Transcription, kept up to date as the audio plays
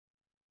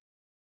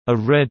A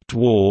red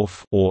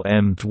dwarf or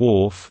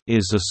M-dwarf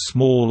is a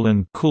small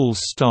and cool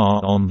star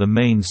on the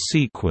main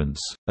sequence,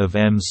 of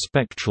M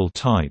spectral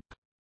type.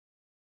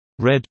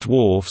 Red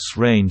dwarfs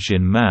range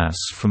in mass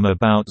from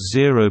about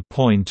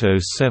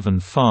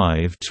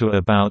 0.075 to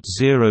about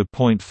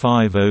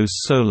 0.50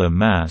 solar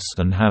mass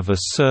and have a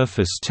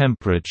surface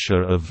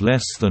temperature of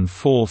less than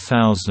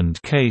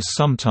 4000 K.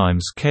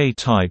 Sometimes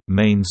K-type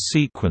main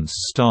sequence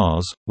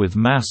stars, with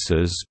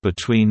masses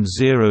between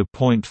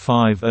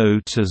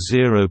 0.50 to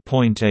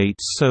 0.8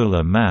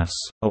 solar mass,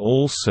 are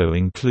also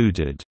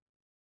included.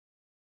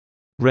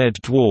 Red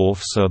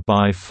dwarfs are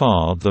by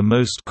far the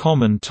most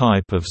common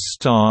type of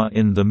star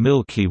in the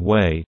Milky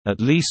Way, at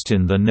least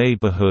in the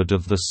neighborhood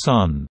of the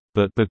Sun,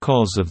 but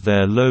because of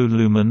their low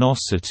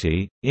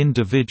luminosity,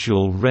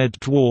 individual red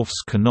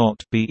dwarfs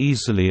cannot be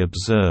easily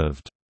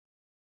observed.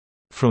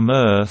 From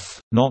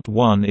Earth, not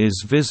one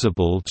is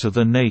visible to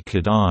the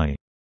naked eye.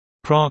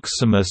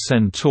 Proxima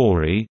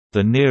Centauri,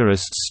 the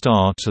nearest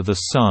star to the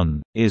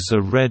Sun, is a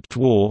red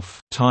dwarf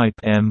type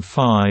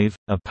M5,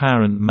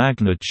 apparent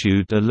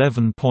magnitude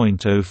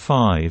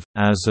 11.05,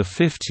 as are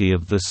 50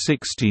 of the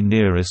 60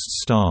 nearest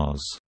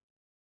stars.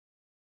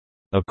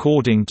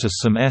 According to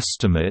some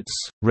estimates,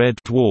 red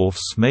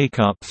dwarfs make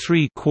up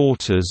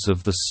 3/4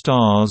 of the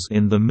stars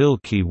in the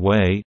Milky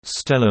Way.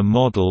 Stellar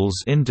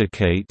models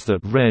indicate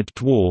that red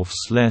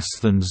dwarfs less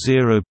than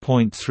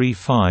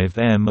 0.35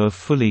 m are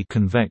fully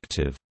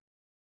convective.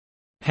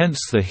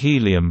 Hence the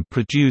helium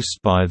produced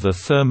by the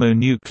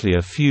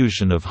thermonuclear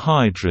fusion of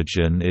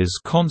hydrogen is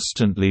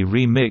constantly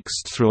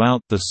remixed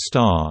throughout the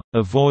star,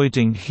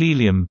 avoiding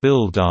helium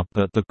buildup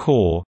at the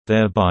core,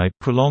 thereby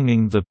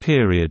prolonging the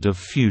period of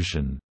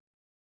fusion.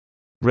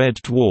 Red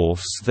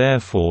dwarfs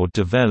therefore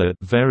develop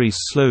very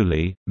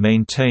slowly,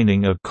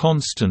 maintaining a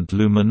constant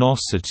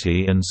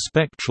luminosity and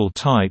spectral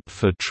type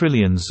for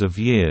trillions of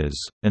years,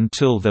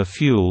 until their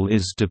fuel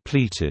is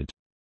depleted.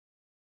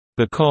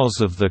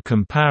 Because of the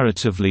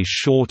comparatively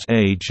short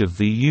age of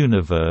the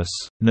universe,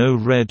 no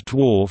red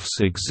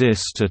dwarfs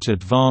exist at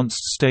advanced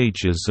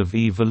stages of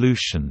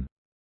evolution.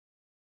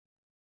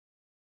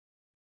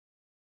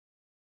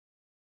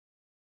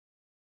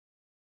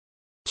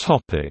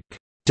 Topic: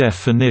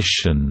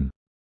 Definition.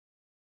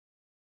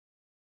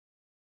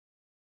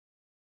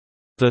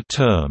 The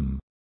term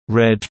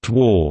red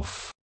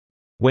dwarf,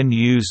 when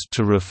used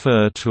to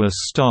refer to a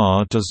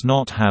star, does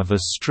not have a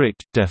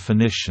strict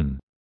definition.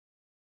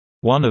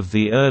 One of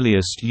the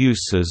earliest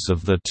uses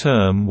of the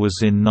term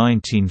was in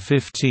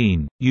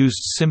 1915,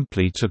 used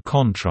simply to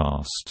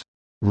contrast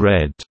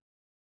red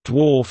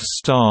dwarf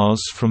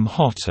stars from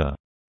hotter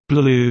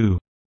blue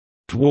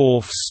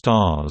dwarf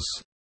stars.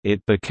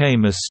 It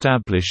became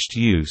established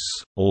use,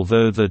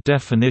 although the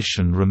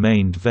definition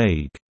remained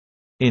vague.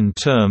 In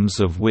terms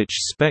of which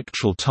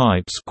spectral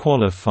types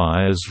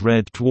qualify as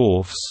red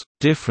dwarfs,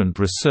 different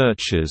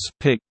researchers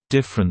picked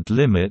different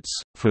limits,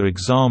 for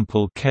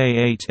example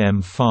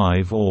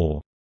K8M5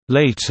 or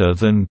later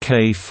than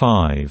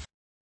K5.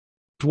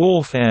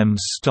 Dwarf M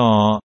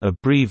star,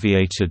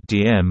 abbreviated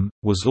DM,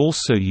 was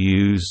also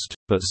used,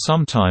 but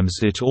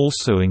sometimes it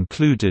also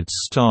included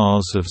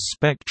stars of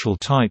spectral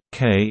type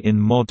K in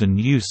modern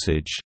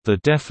usage. The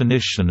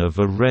definition of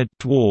a red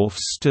dwarf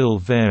still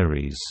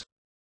varies.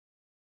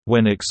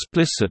 When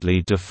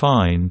explicitly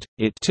defined,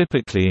 it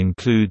typically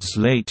includes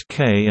late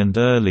K and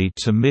early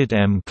to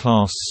mid-M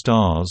class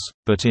stars,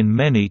 but in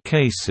many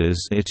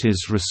cases it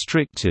is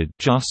restricted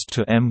just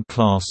to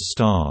M-class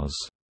stars.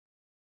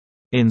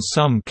 In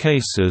some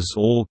cases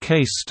all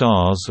K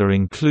stars are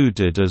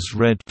included as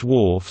red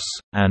dwarfs,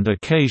 and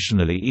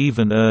occasionally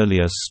even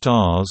earlier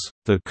stars.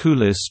 The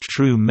coolest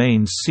true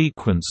main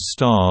sequence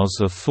stars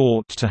are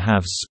thought to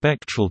have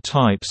spectral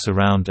types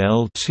around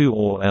L2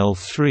 or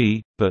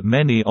L3, but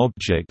many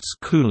objects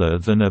cooler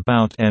than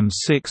about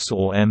M6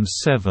 or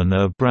M7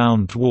 are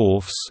brown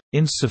dwarfs,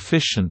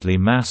 insufficiently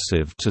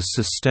massive to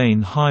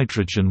sustain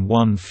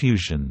hydrogen-1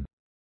 fusion.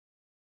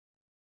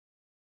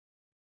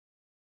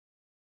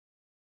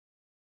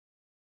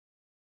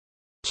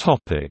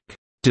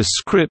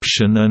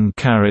 Description and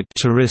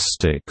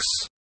characteristics.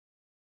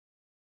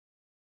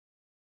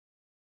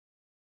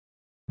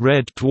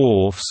 Red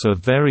dwarfs are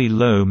very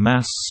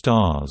low-mass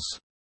stars.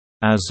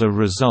 As a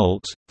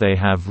result, they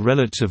have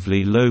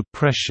relatively low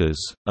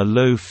pressures, a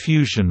low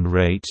fusion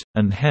rate,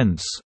 and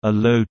hence, a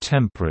low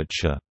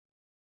temperature.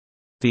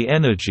 The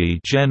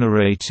energy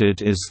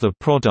generated is the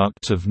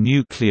product of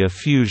nuclear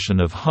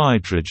fusion of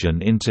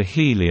hydrogen into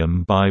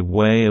helium by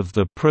way of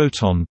the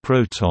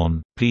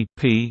proton-proton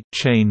 (pp)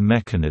 chain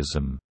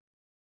mechanism.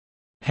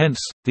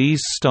 Hence,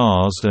 these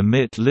stars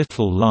emit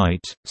little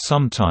light,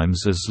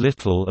 sometimes as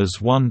little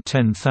as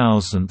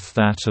 1/10,000th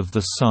that of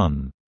the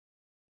Sun.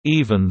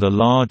 Even the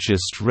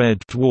largest red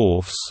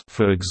dwarfs,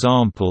 for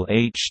example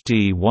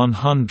HD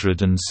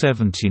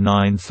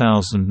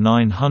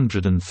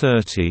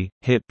 179,930,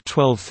 HIP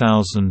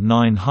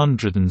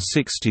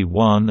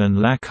 12,961 and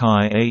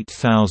Lacaille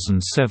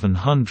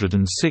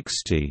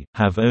 8,760,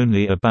 have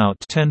only about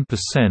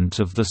 10%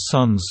 of the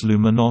Sun's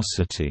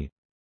luminosity.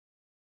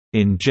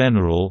 In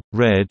general,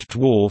 red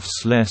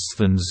dwarfs less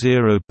than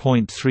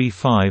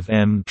 0.35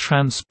 m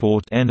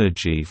transport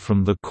energy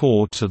from the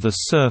core to the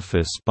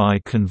surface by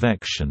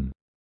convection.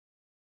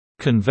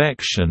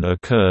 Convection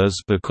occurs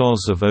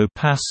because of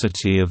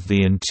opacity of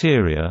the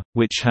interior,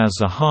 which has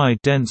a high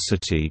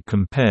density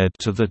compared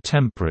to the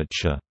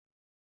temperature.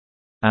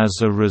 As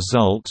a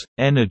result,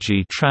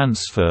 energy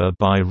transfer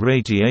by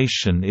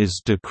radiation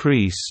is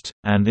decreased,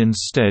 and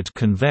instead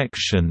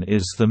convection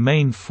is the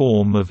main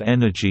form of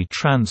energy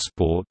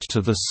transport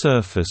to the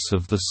surface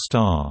of the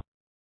star.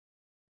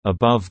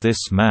 Above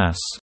this mass,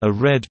 a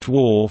red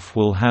dwarf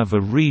will have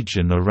a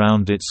region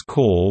around its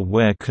core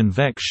where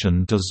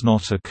convection does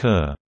not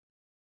occur.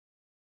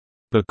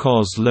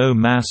 Because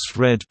low-mass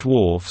red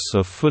dwarfs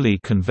are fully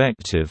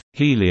convective,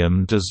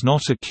 helium does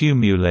not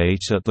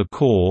accumulate at the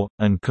core,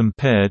 and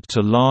compared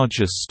to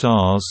larger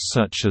stars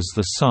such as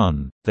the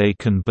Sun, they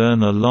can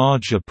burn a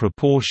larger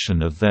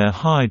proportion of their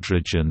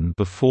hydrogen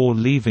before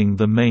leaving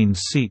the main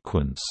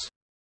sequence.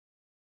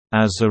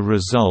 As a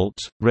result,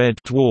 red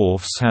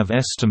dwarfs have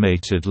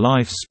estimated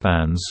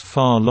lifespans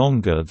far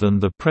longer than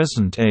the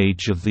present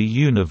age of the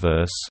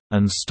universe,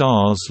 and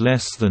stars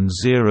less than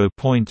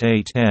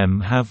 0.8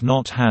 m have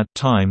not had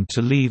time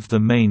to leave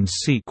the main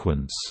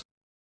sequence.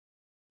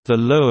 The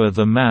lower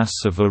the mass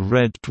of a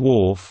red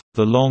dwarf,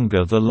 the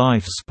longer the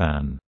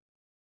lifespan.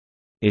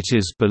 It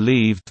is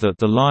believed that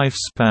the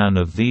lifespan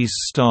of these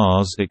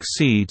stars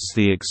exceeds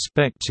the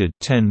expected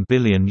 10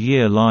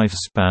 billion-year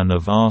lifespan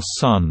of our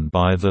Sun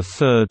by the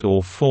third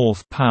or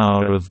fourth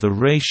power of the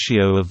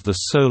ratio of the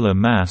solar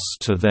mass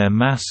to their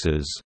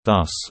masses,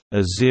 thus,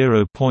 a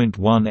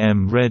 0.1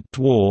 m red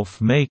dwarf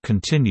may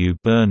continue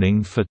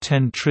burning for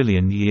 10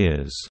 trillion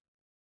years.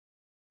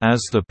 As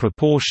the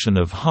proportion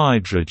of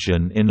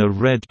hydrogen in a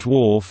red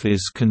dwarf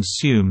is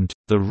consumed,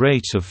 the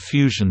rate of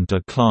fusion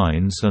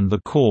declines and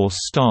the core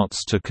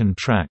starts to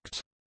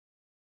contract.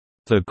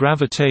 The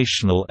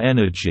gravitational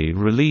energy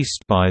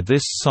released by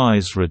this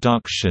size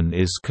reduction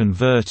is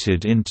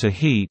converted into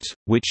heat,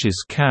 which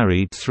is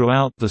carried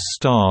throughout the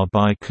star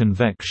by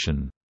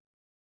convection.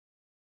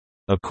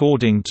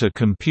 According to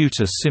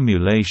computer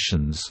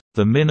simulations,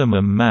 the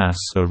minimum mass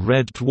a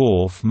red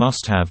dwarf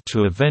must have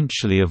to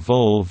eventually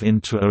evolve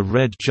into a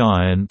red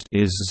giant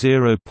is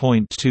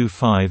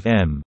 0.25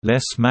 m.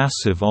 Less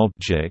massive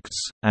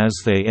objects, as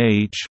they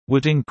age,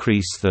 would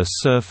increase their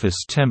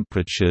surface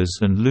temperatures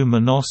and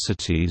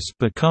luminosities,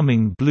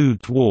 becoming blue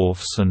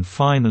dwarfs and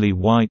finally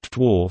white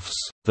dwarfs.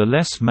 The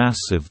less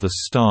massive the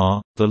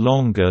star, the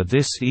longer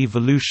this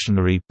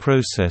evolutionary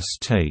process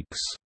takes.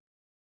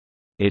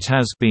 It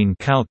has been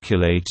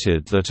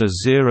calculated that a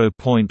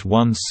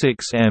 0.16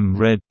 m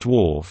red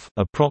dwarf,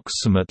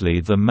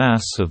 approximately the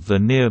mass of the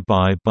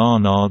nearby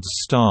Barnard's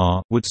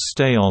star, would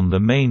stay on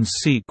the main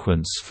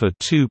sequence for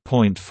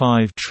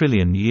 2.5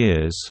 trillion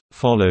years,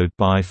 followed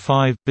by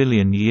 5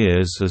 billion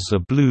years as a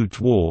blue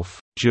dwarf,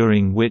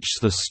 during which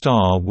the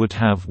star would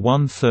have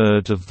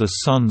one-third of the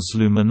Sun's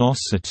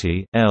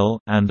luminosity L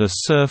and a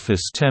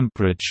surface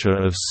temperature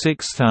of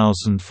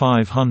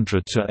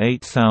 6,500 to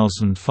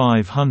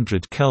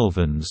 8,500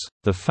 kelvins.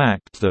 The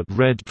fact that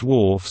red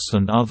dwarfs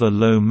and other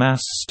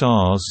low-mass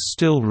stars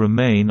still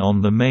remain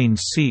on the main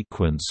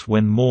sequence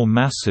when more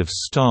massive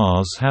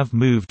stars have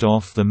moved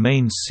off the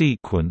main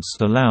sequence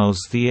allows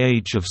the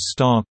age of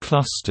star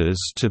clusters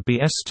to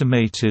be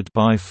estimated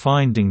by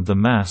finding the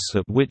mass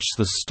at which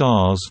the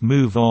stars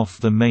move off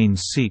the main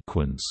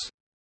sequence.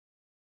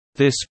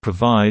 This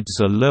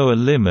provides a lower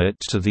limit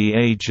to the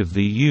age of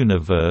the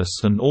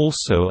universe and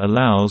also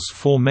allows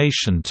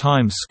formation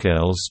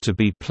timescales to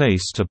be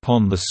placed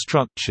upon the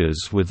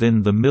structures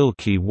within the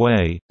Milky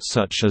Way,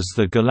 such as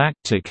the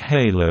galactic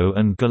halo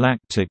and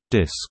galactic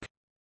disk.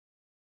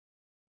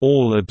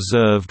 All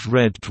observed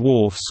red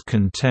dwarfs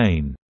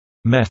contain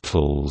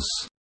metals,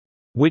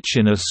 which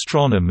in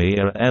astronomy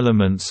are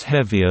elements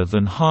heavier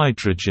than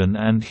hydrogen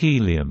and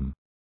helium.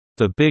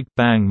 The Big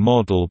Bang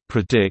model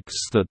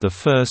predicts that the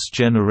first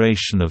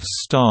generation of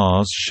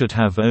stars should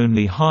have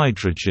only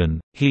hydrogen,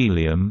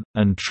 helium,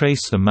 and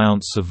trace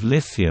amounts of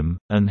lithium,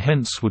 and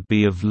hence would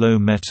be of low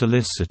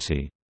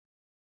metallicity.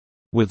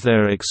 With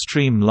their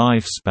extreme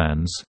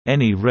lifespans,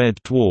 any red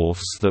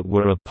dwarfs that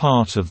were a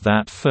part of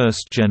that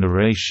first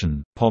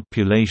generation,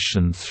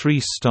 population 3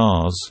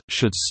 stars,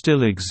 should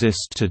still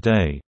exist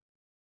today.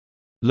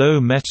 Low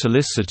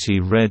metallicity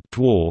red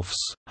dwarfs,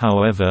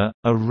 however,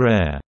 are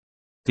rare.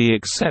 The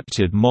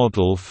accepted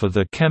model for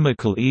the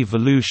chemical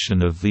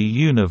evolution of the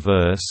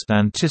universe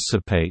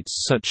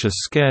anticipates such a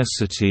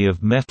scarcity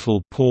of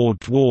metal-poor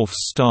dwarf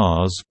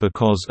stars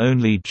because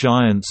only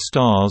giant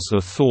stars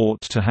are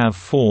thought to have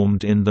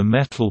formed in the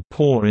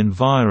metal-poor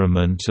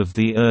environment of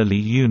the early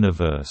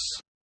universe.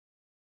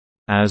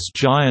 As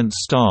giant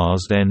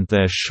stars end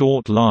their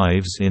short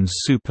lives in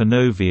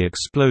supernovae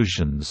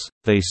explosions,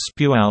 they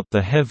spew out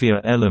the heavier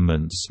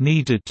elements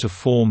needed to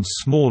form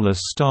smaller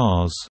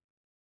stars.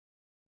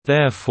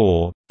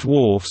 Therefore,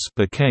 dwarfs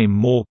became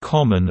more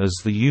common as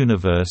the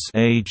universe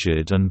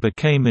aged and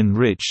became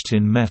enriched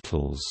in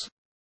metals.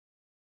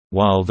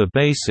 While the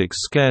basic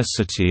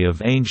scarcity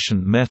of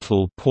ancient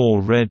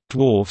metal-poor red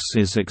dwarfs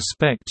is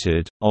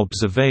expected,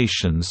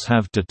 observations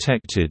have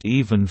detected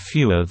even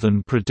fewer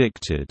than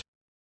predicted.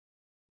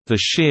 The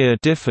sheer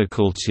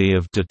difficulty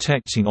of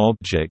detecting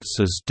objects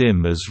as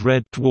dim as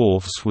red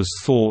dwarfs was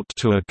thought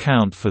to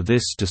account for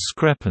this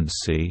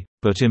discrepancy,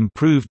 but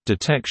improved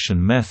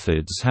detection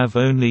methods have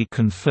only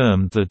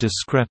confirmed the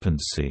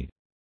discrepancy.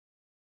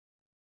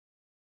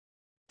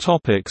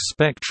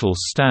 Spectral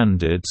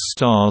standard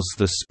stars.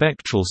 The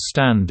spectral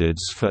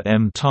standards for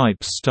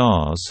M-type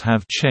stars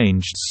have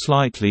changed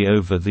slightly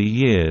over the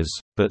years,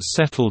 but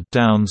settled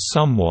down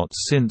somewhat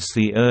since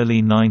the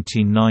early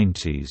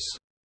 1990s.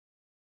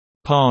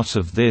 Part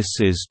of this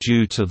is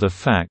due to the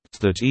fact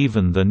that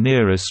even the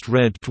nearest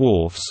red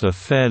dwarfs are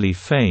fairly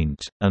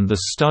faint, and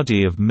the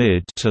study of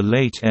mid to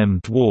late M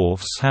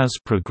dwarfs has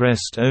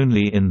progressed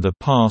only in the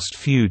past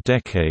few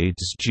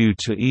decades due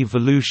to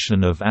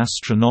evolution of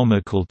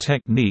astronomical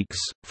techniques,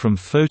 from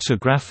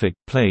photographic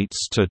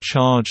plates to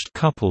charged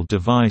couple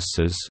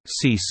devices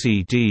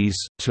 (CCDs)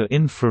 to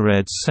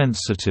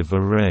infrared-sensitive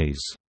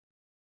arrays.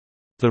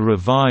 The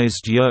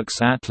revised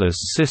Yerkes Atlas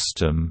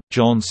system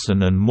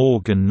Johnson and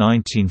Morgan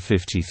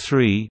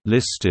 1953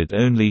 listed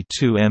only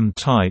two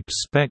M-type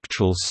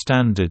spectral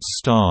standard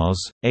stars,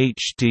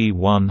 HD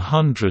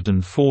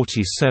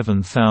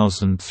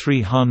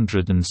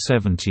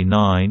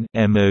 147379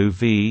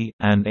 MOV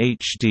and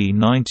HD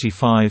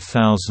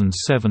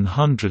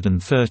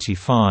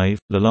 95735,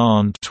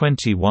 Lalande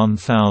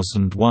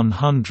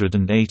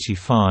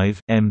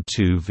 21185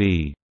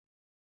 M2V.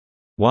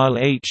 While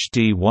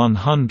HD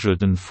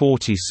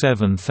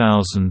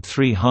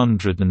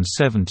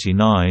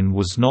 147379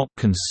 was not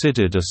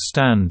considered a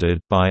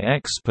standard by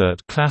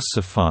expert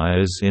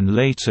classifiers in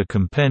later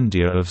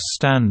compendia of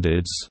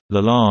standards,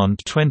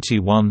 Lalande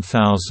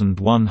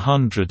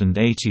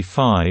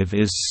 21185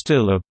 is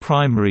still a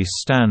primary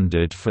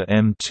standard for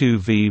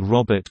M2V.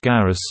 Robert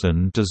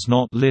Garrison does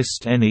not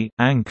list any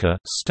anchor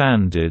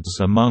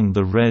standards among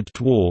the red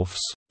dwarfs,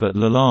 but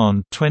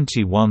Lalande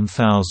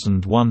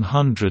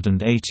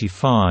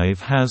 21185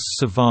 has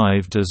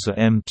survived as a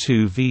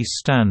M2V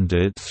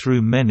standard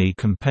through many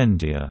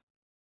compendia.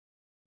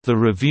 The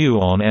Review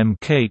on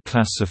MK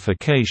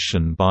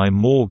Classification by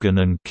Morgan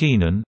and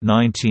Keenan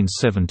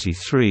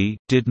 1973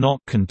 did not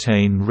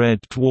contain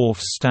red dwarf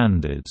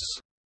standards.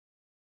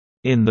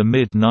 In the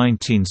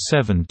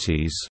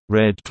mid-1970s,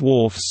 red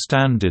dwarf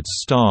standard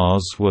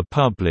stars were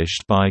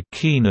published by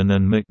Keenan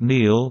and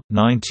McNeil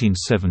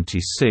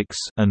 (1976)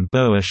 and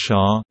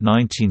Boashar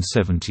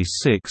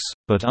 (1976),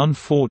 but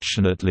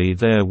unfortunately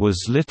there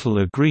was little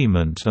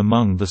agreement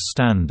among the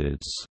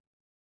standards.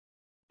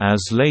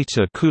 As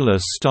later cooler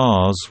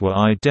stars were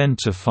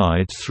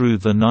identified through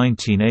the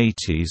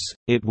 1980s,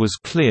 it was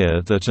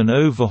clear that an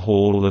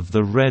overhaul of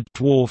the red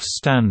dwarf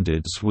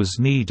standards was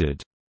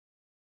needed.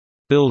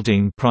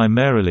 Building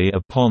primarily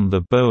upon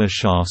the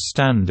Boashar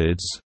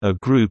standards, a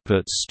group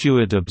at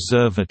Steward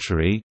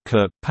Observatory,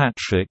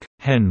 Kirkpatrick,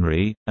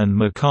 Henry, and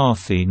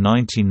McCarthy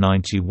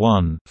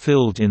 1991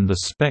 filled in the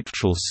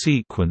spectral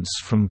sequence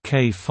from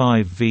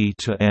K5V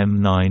to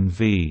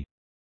M9V.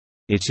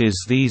 It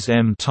is these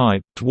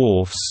M-type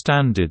dwarf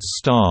standard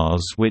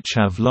stars which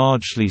have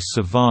largely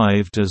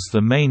survived as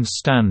the main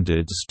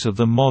standards to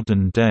the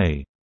modern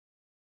day.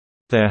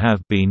 There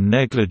have been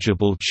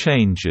negligible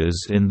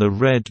changes in the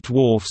red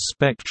dwarf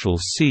spectral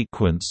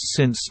sequence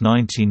since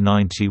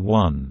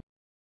 1991.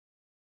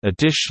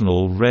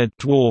 Additional red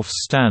dwarf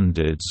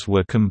standards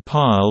were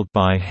compiled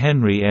by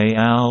Henry A.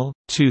 al.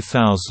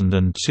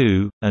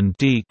 2002, and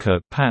D.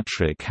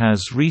 Kirkpatrick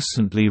has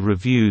recently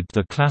reviewed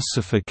the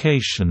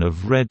classification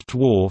of red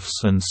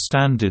dwarfs and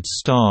standard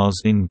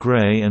stars in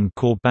Gray and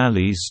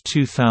Corbali's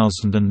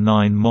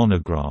 2009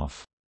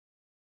 monograph.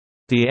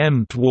 The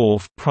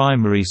M-dwarf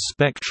primary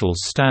spectral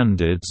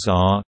standards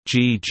are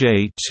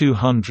GJ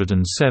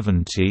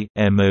 270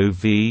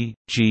 MOV,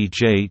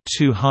 GJ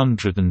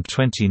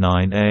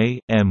 229A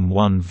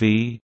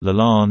M1V,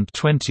 Lalande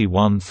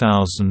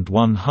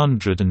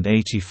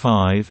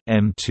 21185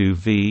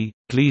 M2V,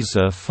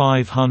 Gliese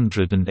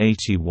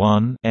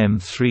 581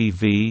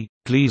 M3V,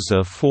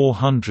 Gliese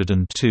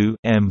 402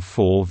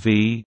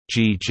 M4V,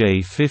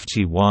 GJ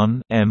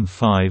 51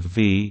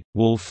 M5V,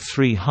 Wolf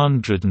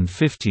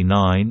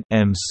 359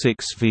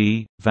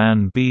 M6V,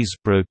 Van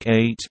Biesbroek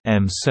 8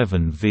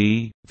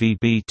 M7V,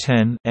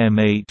 VB10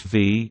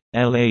 M8V,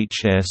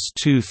 LHS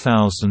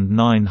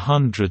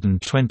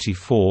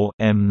 2924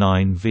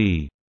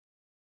 M9V.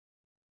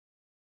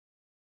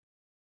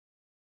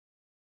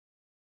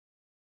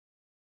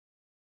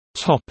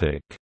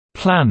 Topic: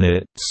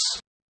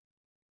 Planets.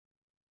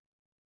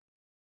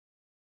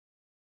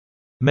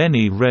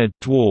 Many red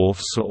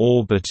dwarfs are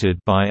orbited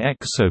by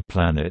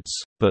exoplanets,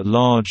 but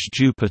large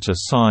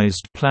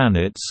Jupiter-sized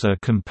planets are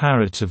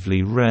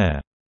comparatively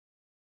rare.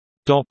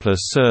 Doppler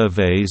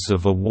surveys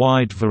of a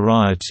wide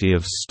variety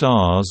of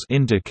stars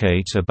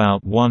indicate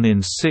about 1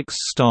 in 6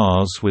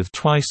 stars with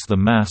twice the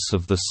mass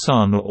of the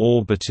Sun are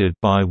orbited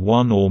by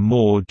one or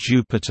more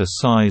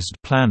Jupiter-sized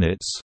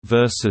planets,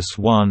 versus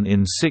 1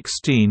 in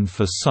 16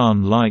 for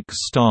Sun-like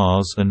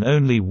stars and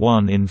only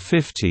 1 in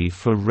 50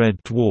 for red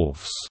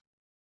dwarfs.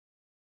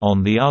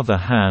 On the other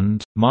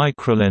hand,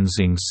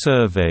 microlensing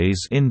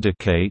surveys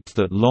indicate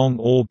that long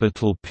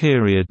orbital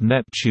period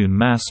Neptune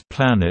mass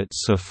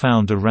planets are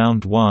found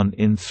around 1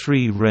 in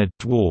 3 red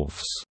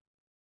dwarfs.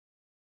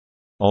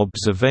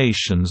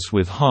 Observations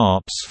with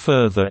HARPS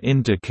further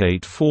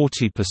indicate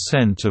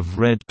 40% of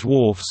red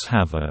dwarfs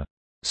have a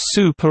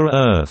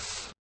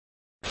super-Earth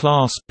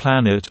class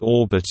planet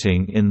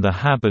orbiting in the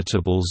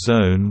habitable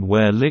zone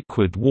where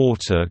liquid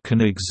water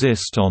can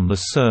exist on the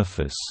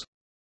surface.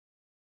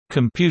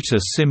 Computer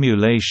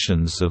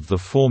simulations of the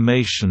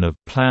formation of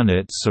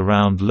planets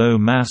around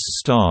low-mass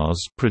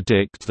stars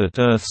predict that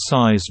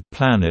Earth-sized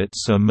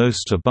planets are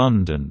most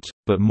abundant,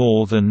 but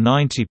more than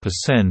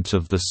 90%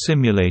 of the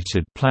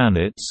simulated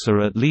planets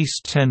are at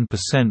least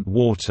 10%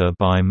 water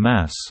by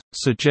mass,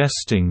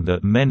 suggesting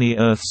that many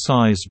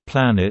Earth-sized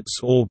planets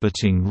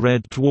orbiting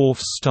red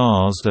dwarf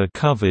stars are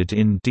covered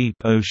in deep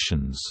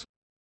oceans.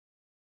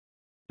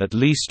 At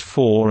least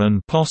 4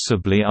 and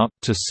possibly up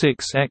to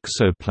 6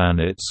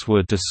 exoplanets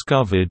were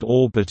discovered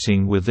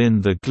orbiting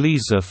within the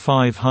Gliese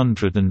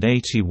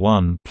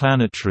 581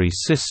 planetary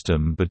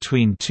system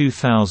between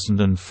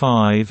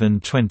 2005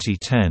 and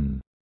 2010.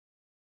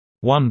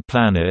 One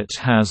planet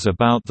has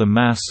about the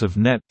mass of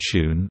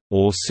Neptune,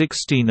 or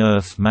 16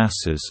 Earth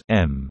masses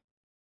m.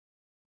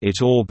 It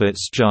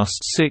orbits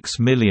just 6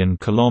 million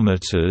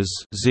kilometers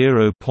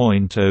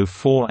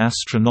 (0.04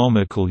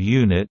 astronomical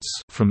units)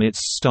 from its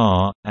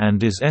star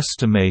and is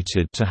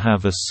estimated to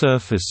have a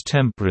surface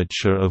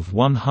temperature of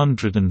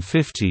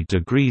 150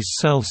 degrees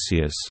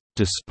Celsius,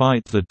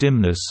 despite the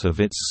dimness of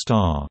its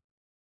star.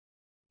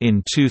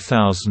 In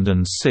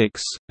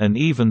 2006, an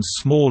even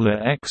smaller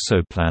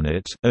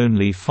exoplanet,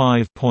 only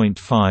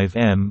 5.5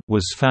 m,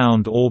 was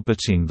found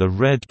orbiting the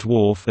red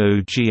dwarf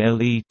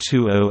OGLE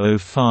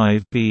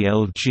 2005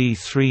 BLG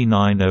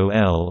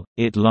 390L.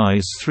 It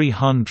lies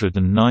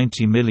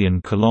 390 million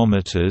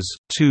kilometers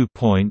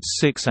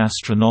 (2.6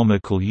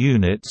 astronomical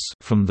units)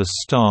 from the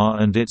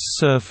star, and its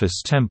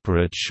surface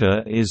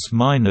temperature is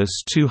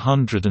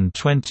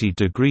 -220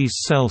 degrees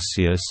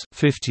Celsius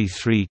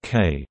 (53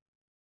 K).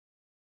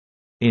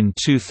 In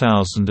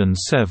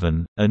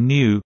 2007, a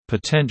new,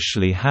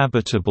 potentially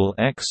habitable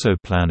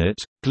exoplanet,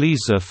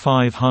 Gliese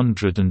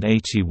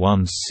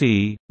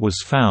 581c,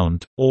 was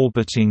found,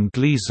 orbiting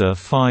Gliese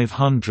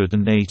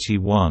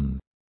 581.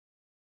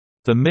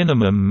 The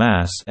minimum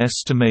mass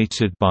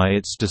estimated by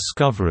its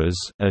discoverers,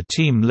 a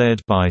team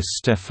led by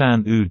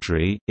Stefan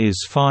Udry,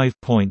 is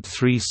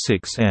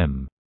 5.36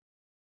 m.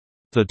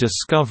 The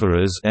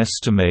discoverers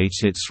estimate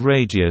its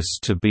radius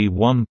to be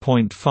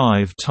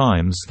 1.5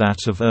 times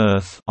that of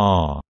Earth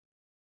r.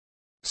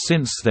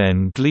 Since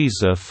then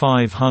Gliese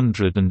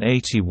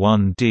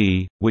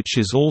 581d, which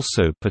is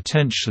also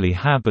potentially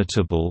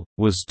habitable,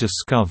 was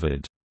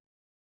discovered.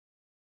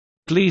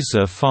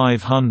 Gliese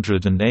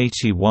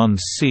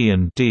 581c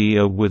and d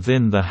are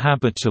within the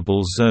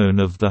habitable zone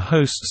of the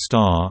host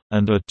star,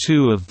 and are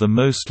two of the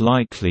most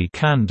likely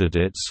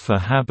candidates for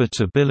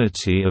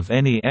habitability of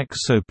any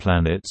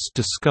exoplanets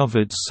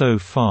discovered so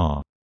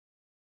far.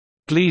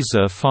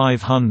 Gliese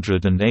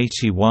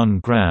 581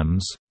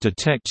 grams,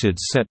 detected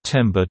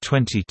September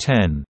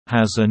 2010,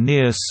 has a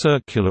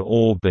near-circular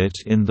orbit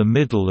in the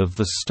middle of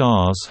the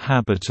star's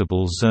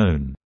habitable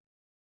zone.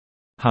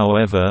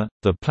 However,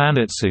 the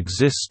planet's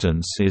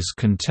existence is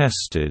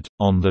contested.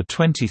 On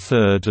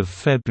 23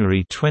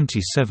 February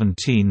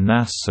 2017,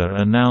 NASA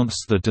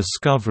announced the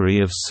discovery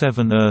of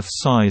 7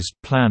 Earth-sized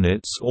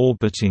planets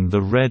orbiting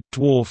the red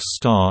dwarf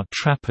star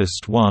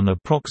TRAPPIST-1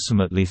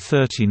 approximately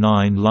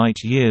 39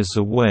 light-years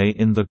away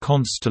in the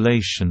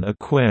constellation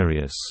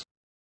Aquarius.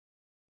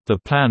 The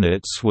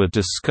planets were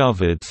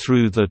discovered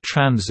through the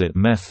transit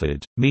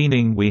method,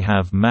 meaning we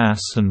have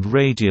mass and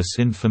radius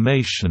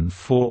information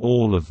for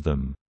all of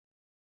them.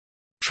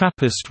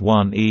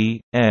 TRAPPIST-1e,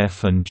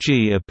 F and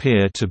G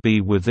appear to be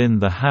within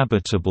the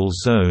habitable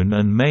zone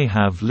and may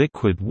have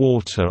liquid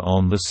water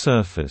on the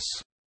surface.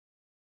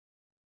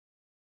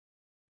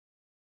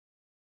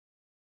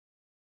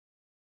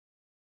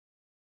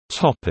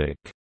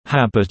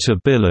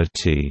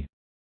 Habitability.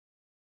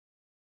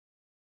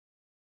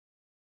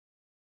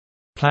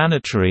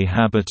 Planetary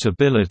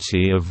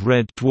habitability of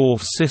red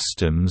dwarf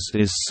systems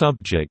is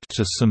subject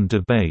to some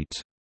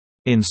debate.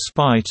 In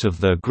spite of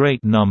their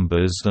great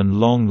numbers and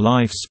long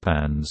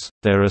lifespans,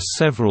 there are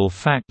several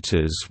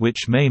factors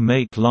which may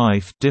make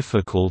life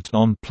difficult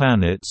on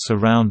planets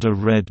around a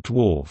red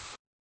dwarf.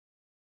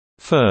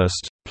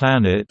 First,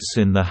 planets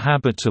in the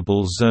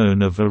habitable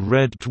zone of a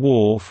red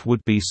dwarf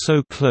would be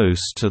so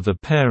close to the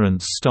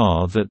parent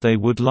star that they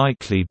would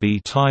likely be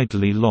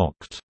tidally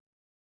locked.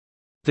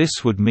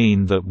 This would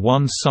mean that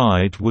one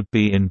side would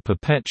be in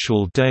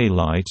perpetual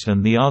daylight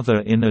and the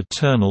other in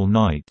eternal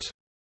night.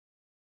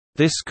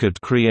 This could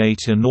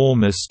create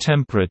enormous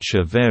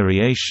temperature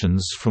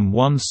variations from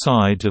one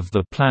side of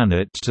the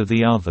planet to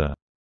the other.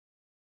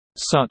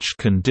 Such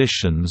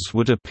conditions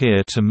would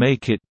appear to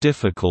make it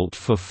difficult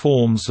for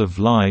forms of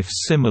life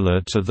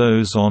similar to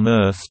those on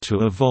Earth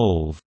to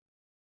evolve.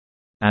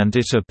 And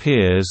it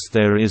appears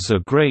there is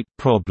a great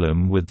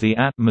problem with the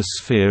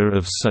atmosphere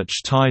of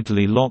such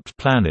tidally locked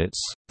planets.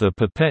 The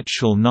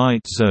perpetual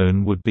night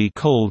zone would be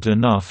cold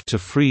enough to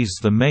freeze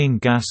the main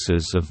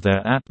gases of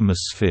their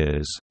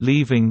atmospheres,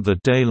 leaving the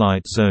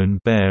daylight zone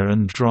bare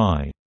and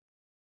dry.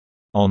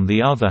 On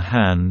the other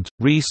hand,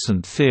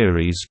 recent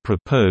theories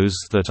propose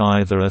that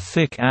either a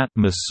thick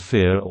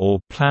atmosphere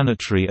or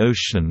planetary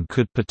ocean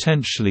could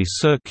potentially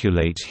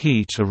circulate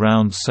heat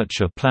around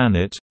such a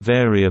planet.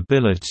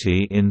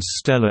 Variability in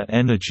stellar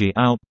energy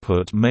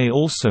output may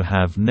also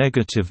have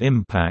negative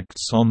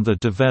impacts on the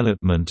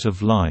development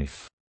of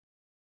life.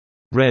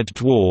 Red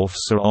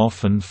dwarfs are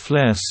often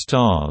flare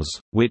stars,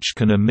 which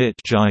can emit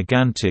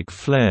gigantic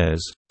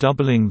flares,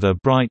 doubling their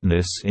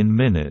brightness in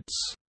minutes.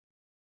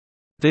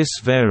 This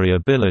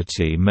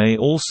variability may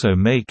also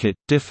make it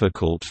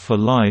difficult for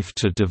life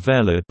to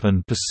develop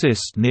and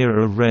persist near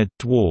a red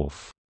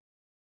dwarf.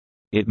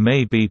 It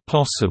may be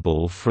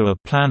possible for a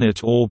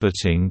planet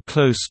orbiting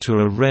close to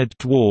a red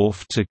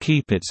dwarf to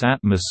keep its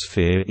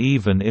atmosphere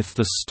even if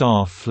the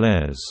star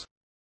flares.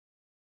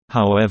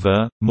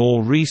 However,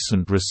 more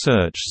recent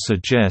research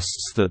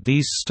suggests that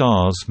these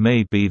stars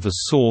may be the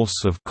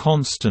source of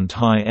constant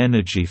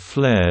high-energy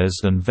flares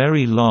and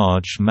very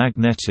large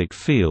magnetic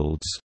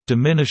fields,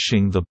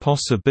 diminishing the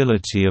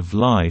possibility of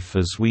life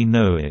as we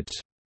know it.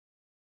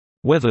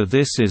 Whether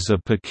this is a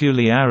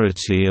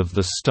peculiarity of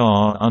the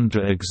star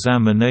under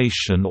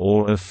examination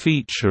or a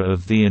feature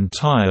of the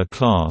entire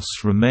class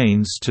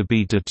remains to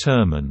be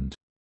determined.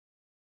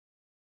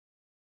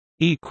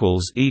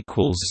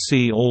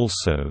 See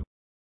also